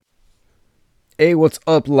Hey, what's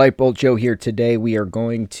up? Lightbolt Joe here. Today we are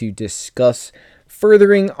going to discuss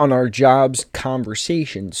furthering on our jobs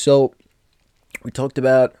conversation. So we talked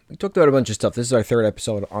about a bunch of stuff. This is our third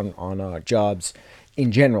episode on jobs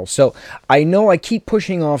in general. So I know I keep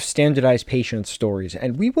pushing off standardized patient stories,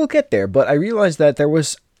 and we will get there. But I realized that there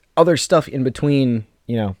was other stuff in between,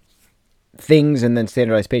 things and then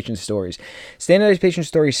standardized patient stories. Standardized patient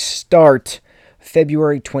stories start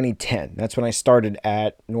February 2010. That's when I started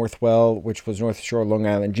at Northwell, which was North Shore Long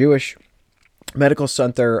Island Jewish Medical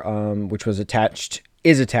Center, which is attached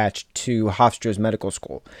to Hofstra's Medical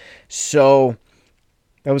School. So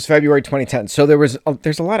that was February 2010. So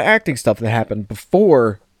there's a lot of acting stuff that happened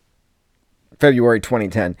before February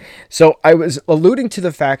 2010. So I was alluding to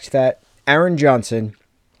the fact that Aaron Johnson,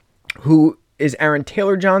 who is Aaron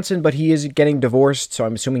Taylor Johnson, but he is getting divorced, so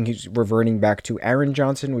I'm assuming he's reverting back to Aaron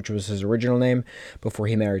Johnson, which was his original name before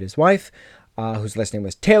he married his wife, whose last name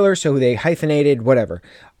was Taylor, so they hyphenated, whatever.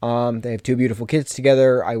 They have two beautiful kids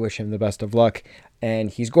together. I wish him the best of luck,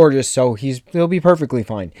 and he's gorgeous, so he'll be perfectly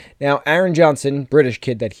fine. Now, Aaron Johnson, British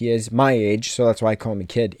kid that he is, my age, so that's why I call him a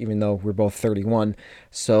kid, even though we're both 31.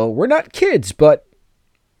 So we're not kids, but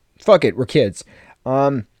fuck it, we're kids.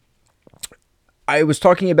 I was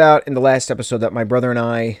talking about in the last episode that my brother and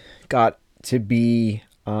I got to be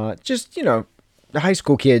the high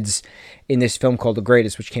school kids in this film called The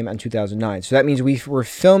Greatest, which came out in 2009. So that means we were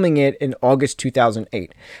filming it in August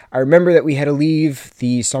 2008. I remember that we had to leave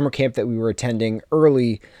the summer camp that we were attending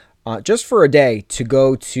early just for a day to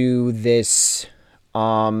go to this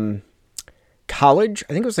college.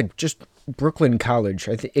 I think it was like just Brooklyn College.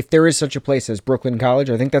 If there is such a place as Brooklyn College,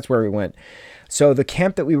 I think that's where we went. So the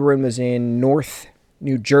camp that we were in was in North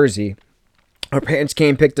New Jersey. Our parents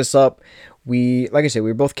came, picked us up. Like I said,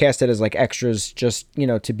 we were both casted as like extras just,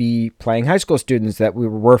 to be playing high school students that we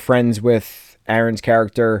were friends with Aaron's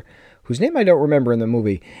character, whose name I don't remember in the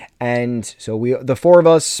movie. And so the four of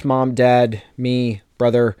us, mom, dad, me,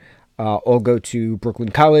 brother, all go to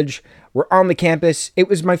Brooklyn College. We're on the campus. It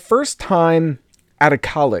was my first time out of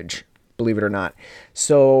college, believe it or not.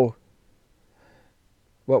 So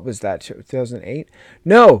what was that, 2008?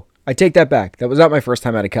 No, I take that back. That was not my first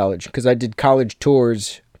time out of college, because I did college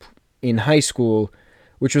tours in high school,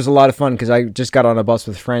 which was a lot of fun because I just got on a bus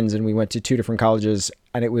with friends and we went to two different colleges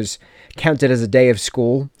and it was counted as a day of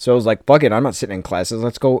school. So I was like, fuck it, I'm not sitting in classes.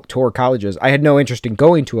 Let's go tour colleges. I had no interest in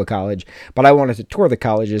going to a college, but I wanted to tour the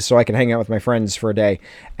colleges so I could hang out with my friends for a day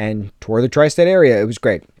and tour the tri-state area. It was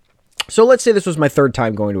great. So let's say this was my third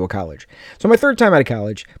time going to a college. So my third time out of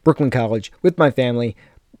college, Brooklyn College, with my family.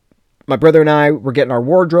 My brother and I were getting our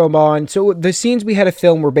wardrobe on. So the scenes we had to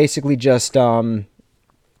film were basically just gym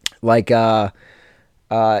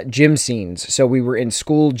scenes. So we were in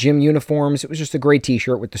school gym uniforms. It was just a gray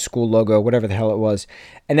t-shirt with the school logo, whatever the hell it was.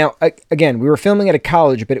 And now, again, we were filming at a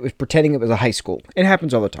college, but it was pretending it was a high school. It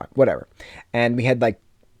happens all the time, whatever. And we had like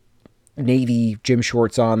navy gym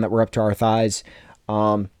shorts on that were up to our thighs.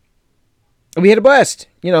 And we had a blast,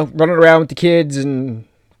 running around with the kids and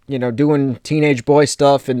doing teenage boy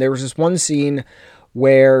stuff. And there was this one scene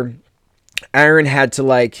where Aaron had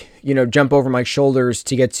to jump over my shoulders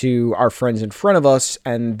to get to our friends in front of us.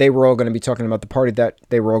 And they were all going to be talking about the party that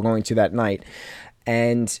they were all going to that night.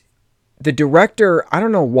 And the director, I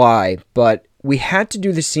don't know why, but we had to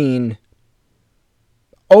do the scene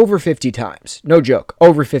over 50 times. No joke,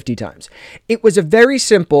 over 50 times. It was a very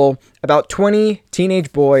simple, about 20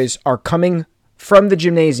 teenage boys are coming from the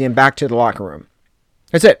gymnasium back to the locker room.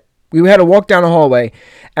 That's it. We had to walk down a hallway.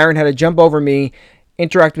 Aaron had to jump over me,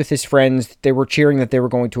 interact with his friends. They were cheering that they were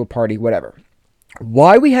going to a party, whatever.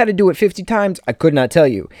 Why we had to do it 50 times, I could not tell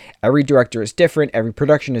you. Every director is different. Every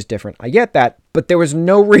production is different. I get that. But there was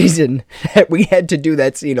no reason that we had to do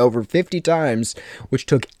that scene over 50 times, which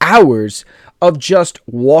took hours of just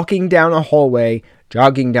walking down a hallway,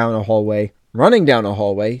 jogging down a hallway, running down a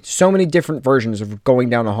hallway. So many different versions of going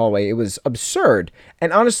down a hallway. It was absurd.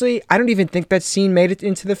 And honestly, I don't even think that scene made it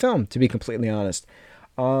into the film, to be completely honest.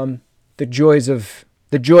 The joys of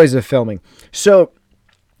filming. So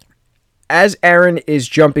as Aaron is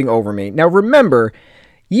jumping over me. Now remember,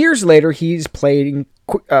 years later he's playing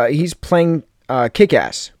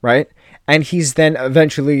Kick-Ass, right? And he's then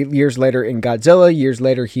eventually years later in Godzilla. Years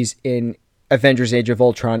later he's in Avengers Age of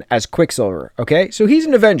Ultron as Quicksilver, okay? So he's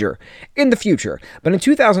an Avenger in the future. But in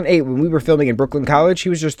 2008, when we were filming in Brooklyn College, he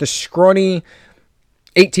was just a scrawny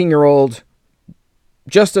 18-year-old,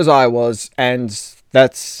 just as I was, and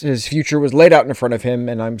that's his future was laid out in front of him,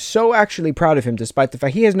 and I'm so actually proud of him, despite the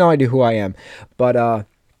fact he has no idea who I am. But,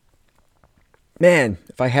 man,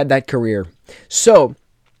 if I had that career. So,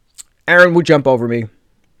 Aaron would jump over me,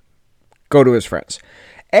 go to his friends.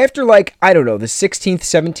 after like, I don't know, the 16th,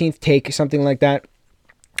 17th take, something like that,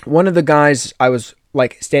 one of the guys I was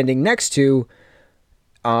like standing next to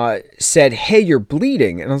said, "Hey, you're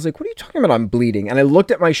bleeding." And I was like, "What are you talking about? I'm bleeding." And I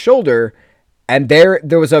looked at my shoulder, and there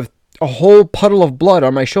was a whole puddle of blood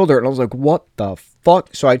on my shoulder. And I was like, "What the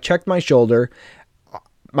fuck?" So I checked my shoulder.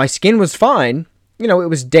 My skin was fine. You know, it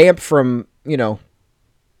was damp from, you know,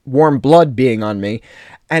 warm blood being on me.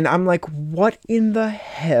 And I'm like, what in the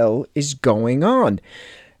hell is going on?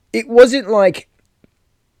 It wasn't like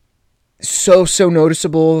so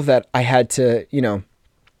noticeable that I had to, you know,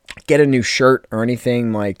 get a new shirt or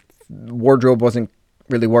anything. Like, wardrobe wasn't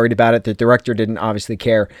really worried about it. The director didn't obviously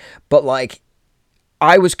care. But like,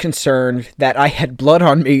 I was concerned that I had blood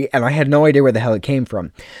on me and I had no idea where the hell it came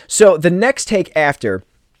from. So the next take after,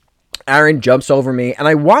 Aaron jumps over me, and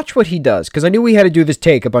I watch what he does, because I knew we had to do this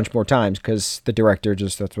take a bunch more times, because the director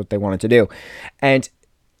just, that's what they wanted to do. And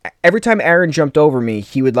every time Aaron jumped over me,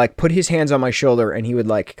 he would, like, put his hands on my shoulder, and he would,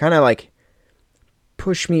 like, kind of, like,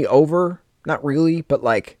 push me over. Not really, but,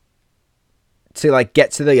 like, to, like, get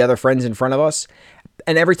to the other friends in front of us.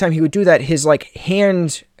 And every time he would do that, his, like,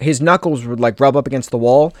 his knuckles would, like, rub up against the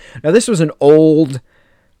wall. Now, this was an old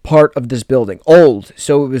part of this building. Old.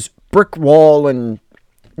 So it was brick wall and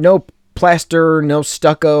no plaster, no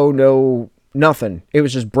stucco, no nothing. It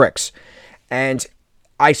was just bricks. And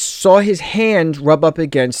I saw his hand rub up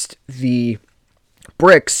against the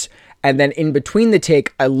bricks. And then in between the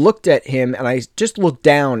take, I looked at him and I just looked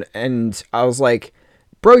down and I was like,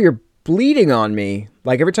 "Bro, you're bleeding on me.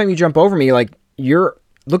 Like, every time you jump over me, like,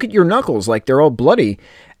 look at your knuckles. Like, they're all bloody."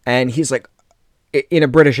 And he's like, in a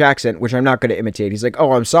British accent, which I'm not going to imitate, he's like,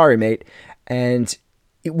 "Oh, I'm sorry, mate." And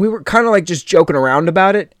we were kind of like just joking around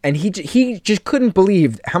about it, and he just couldn't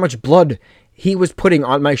believe how much blood he was putting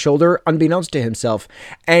on my shoulder, unbeknownst to himself.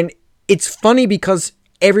 And it's funny because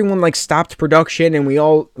everyone like stopped production, and we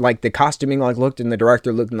all, like, the costuming like looked, and the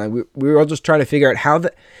director looked, and like we were all just trying to figure out how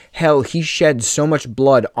the hell he shed so much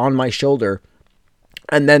blood on my shoulder.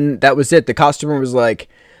 And then that was it. The costumer was like,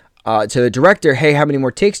 to the director, "Hey, how many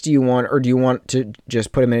more takes do you want? Or do you want to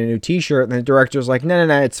just put him in a new t-shirt?" And the director was like, no,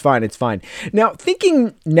 it's fine. Now,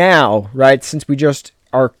 thinking now, right, since we just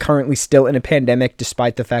are currently still in a pandemic,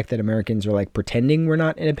 despite the fact that Americans are like pretending we're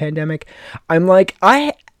not in a pandemic, I'm like,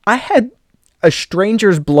 I had a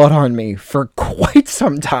stranger's blood on me for quite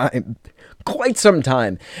some time.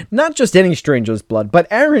 Not just any stranger's blood, but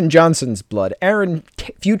Aaron Johnson's blood.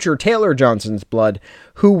 Future Taylor Johnson's blood,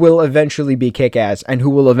 who will eventually be Kick-Ass and who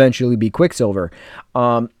will eventually be Quicksilver.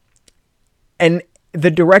 And the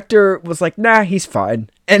director was like, "Nah, he's fine."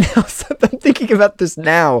 And I'm thinking about this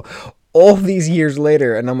now, all these years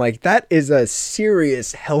later, and I'm like, that is a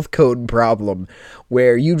serious health code problem,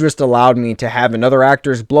 where you just allowed me to have another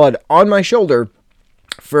actor's blood on my shoulder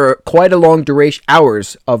for quite a long duration,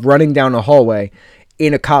 hours of running down a hallway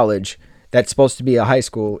in a college that's supposed to be a high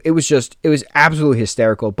school. It was absolutely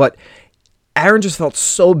hysterical. But Aaron just felt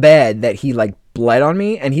so bad that he like bled on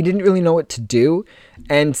me, and he didn't really know what to do.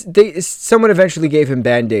 And someone eventually gave him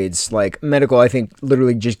Band-Aids, like medical, I think,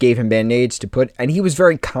 literally just gave him Band-Aids to put. And he was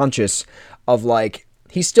very conscious of, like,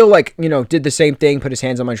 he still, like, you know, did the same thing, put his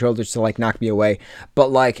hands on my shoulders to like knock me away.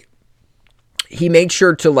 But like, he made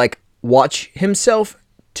sure to like watch himself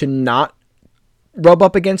to not rub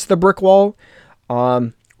up against the brick wall,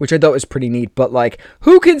 which I thought was pretty neat. But like,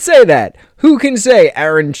 who can say that? Who can say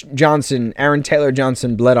Aaron Taylor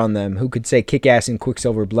Johnson bled on them? Who could say Kick-Ass and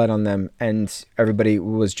Quicksilver bled on them? And everybody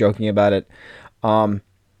was joking about it.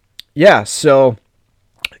 Yeah, so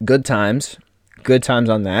good times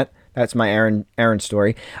on that. That's my Aaron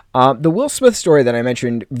story. The Will Smith story that I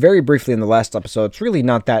mentioned very briefly in the last episode, it's really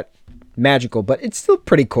not that magical, but it's still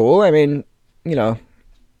pretty cool. I mean, you know,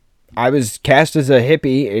 I was cast as a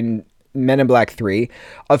hippie in Men in Black 3.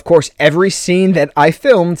 Of course, every scene that I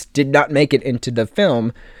filmed did not make it into the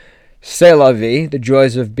film. C'est la vie, the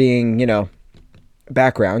joys of being, you know,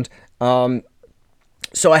 background.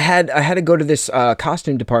 So I had to go to this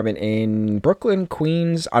costume department in Brooklyn,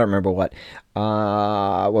 Queens. I don't remember what.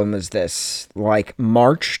 When was this? Like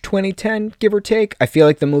March 2010, give or take. I feel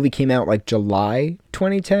like the movie came out like July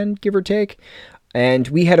 2010, give or take. And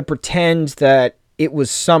we had to pretend that it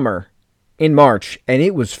was summer in March, and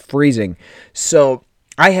it was freezing. So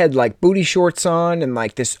I had like booty shorts on and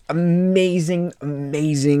like this amazing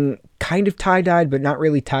kind of tie-dyed, but not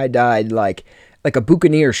really tie-dyed, like a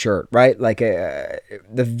boutonniere shirt, right? Like the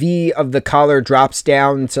V of the collar drops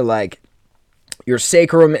down to like your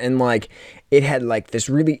sacrum, and like it had like this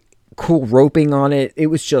really cool roping on it. It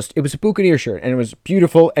was a boutonniere shirt, and it was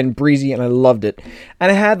beautiful and breezy, and I loved it.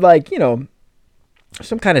 And I had like, you know,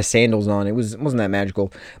 some kind of sandals on. It wasn't that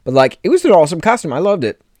magical, but like it was an awesome costume. I loved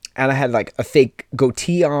it. And I had like a fake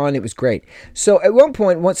goatee on. It was great. So at one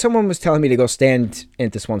point, when someone was telling me to go stand in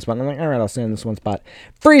this one spot, and I'm like, all right, I'll stand in this one spot.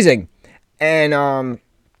 Freezing. And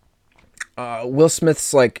Will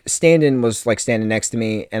Smith's like stand-in was like standing next to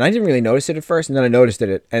me, and I didn't really notice it at first, and then I noticed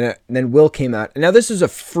it, and then Will came out. And now this is a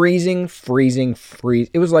freezing.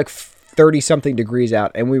 It was like 30 something degrees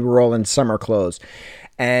out, and we were all in summer clothes.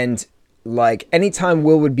 And like anytime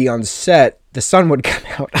Will would be on set, the sun would come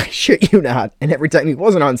out. I shit you not. And every time he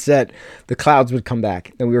wasn't on set, the clouds would come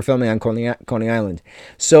back. And we were filming on Coney Island.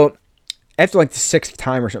 So after like the sixth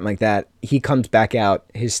time or something like that, he comes back out.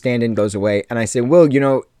 His stand-in goes away. And I say,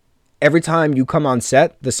 Will, every time you come on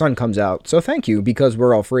set, the sun comes out. So thank you, because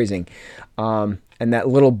we're all freezing. And that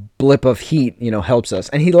little blip of heat, helps us.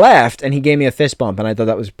 And he laughed and he gave me a fist bump. And I thought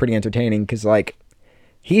that was pretty entertaining because, like,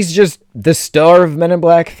 he's just the star of Men in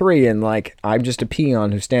Black 3. And, like, I'm just a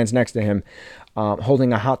peon who stands next to him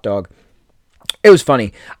holding a hot dog. It was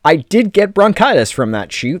funny. I did get bronchitis from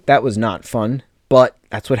that shoot. That was not fun. But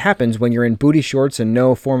that's what happens when you're in booty shorts and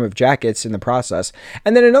no form of jackets in the process.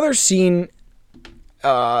 And then another scene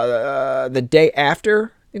the day after,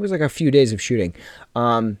 I think it was like a few days of shooting,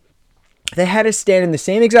 they had us stand in the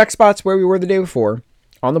same exact spots where we were the day before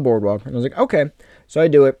on the boardwalk. And I was like, okay. So I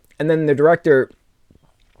do it. And then the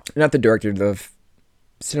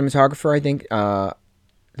cinematographer, I think,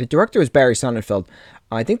 the director was Barry Sonnenfeld.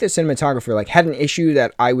 I think the cinematographer like had an issue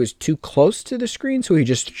that I was too close to the screen, so he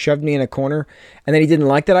just shoved me in a corner. And then he didn't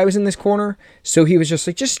like that I was in this corner, so he was just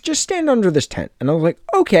like, just stand under this tent. And I was like,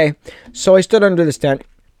 okay. So I stood under this tent,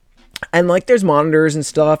 and like there's monitors and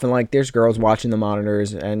stuff, and like there's girls watching the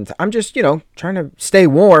monitors, and I'm just trying to stay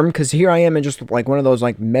warm because here I am in just like one of those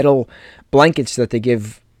like metal blankets that they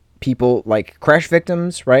give people like crash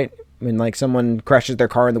victims, right? When like someone crashes their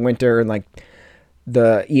car in the winter, and like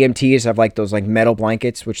the EMTs have like those like metal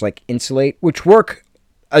blankets which like insulate, which work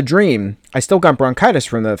a dream. I still got bronchitis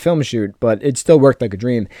from the film shoot, but it still worked like a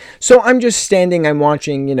dream. So I'm just standing, I'm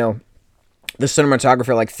watching, the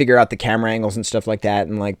cinematographer like figure out the camera angles and stuff like that,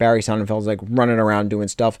 and like Barry Sonnenfeld's like running around doing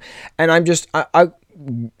stuff, and I'm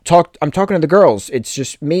talking to the girls. It's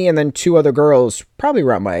just me and then two other girls, probably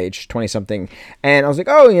around my age, 20 something, and I was like,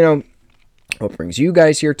 oh, what brings you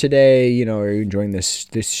guys here today? Are you enjoying this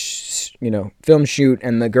film shoot?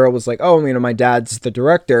 And the girl was like, oh, my dad's the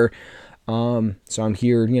director. So I'm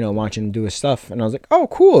here, watching him do his stuff. And I was like, oh,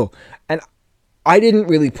 cool. And I didn't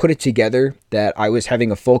really put it together that I was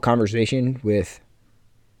having a full conversation with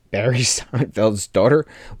Barry Sonnenfeld's daughter,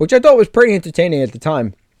 which I thought was pretty entertaining at the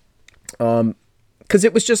time. Cause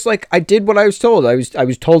it was just like, I did what I was told. I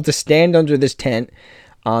was told to stand under this tent,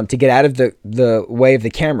 to get out of the way of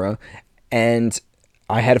the camera. And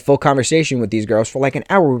I had a full conversation with these girls for like an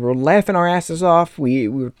hour. We were laughing our asses off. We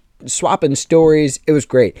were swapping stories. It was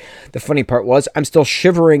great. The funny part was I'm still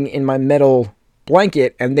shivering in my metal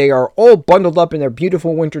blanket, and they are all bundled up in their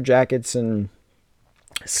beautiful winter jackets and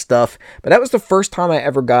stuff. But that was the first time I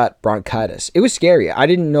ever got bronchitis. It was scary. I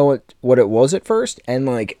didn't know what it was at first, and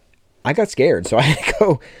like I got scared. So I had to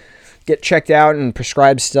go get checked out and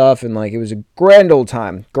prescribed stuff, and like it was a grand old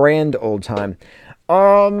time.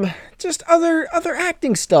 Just other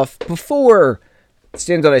acting stuff before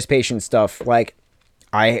standardized patient stuff. Like,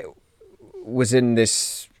 I was in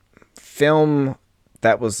this film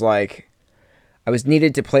that was like, I was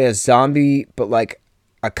needed to play a zombie, but like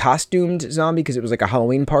a costumed zombie, because it was like a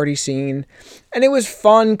Halloween party scene. And it was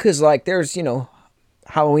fun because like there's,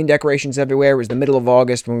 Halloween decorations everywhere. It was the middle of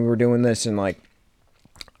August when we were doing this, and like,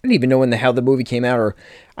 I didn't even know when the hell the movie came out, or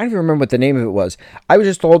I don't even remember what the name of it was. I was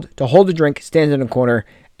just told to hold a drink, stand in a corner,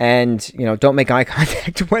 and, don't make eye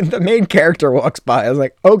contact when the main character walks by. I was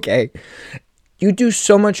like, okay. You do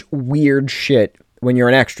so much weird shit when you're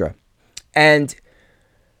an extra. And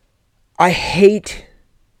I hate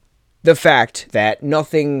the fact that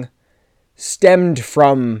nothing stemmed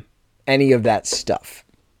from any of that stuff.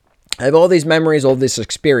 I have all these memories, all this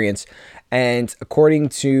experience, and according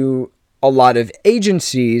to a lot of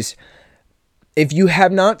agencies, if you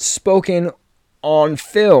have not spoken on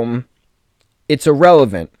film, it's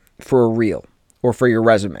irrelevant for a reel or for your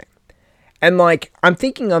resume. And like, I'm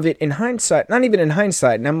thinking of it in hindsight, not even in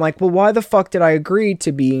hindsight, and I'm like, well, why the fuck did I agree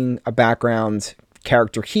to being a background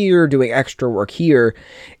character here, doing extra work here,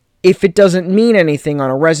 if it doesn't mean anything on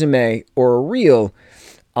a resume or a reel?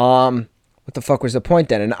 What the fuck was the point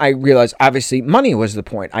then? And I realized, obviously, money was the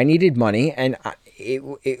point. I needed money, and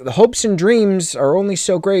the hopes and dreams are only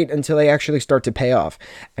so great until they actually start to pay off.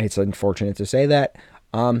 And it's unfortunate to say that.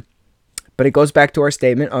 But it goes back to our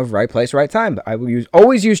statement of right place, right time. I will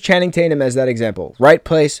always use Channing Tatum as that example. Right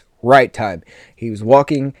place, right time. He was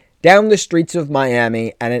walking down the streets of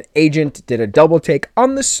Miami, and an agent did a double take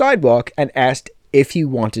on the sidewalk and asked if he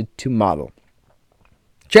wanted to model.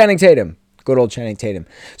 Channing Tatum. Good old Channing Tatum.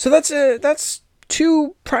 So that's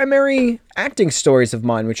two primary acting stories of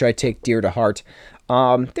mine, which I take dear to heart.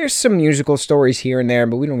 There's some musical stories here and there,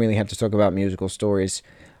 but we don't really have to talk about musical stories.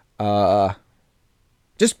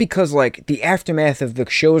 Just because, like, the aftermath of the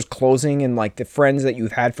show's closing and, like, the friends that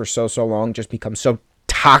you've had for so long just become so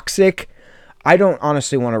toxic, I don't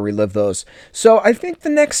honestly want to relive those. So I think the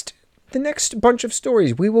next bunch of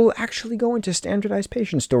stories, we will actually go into standardized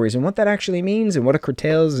patient stories and what that actually means and what it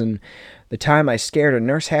curtails, and the time I scared a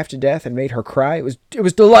nurse half to death and made her cry. It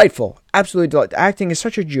was delightful. Absolutely delightful. Acting is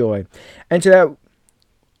such a joy. And to that,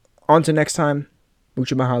 on to next time.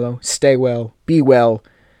 Mucho mahalo. Stay well. Be well.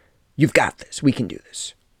 You've got this. We can do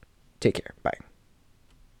this. Take care. Bye.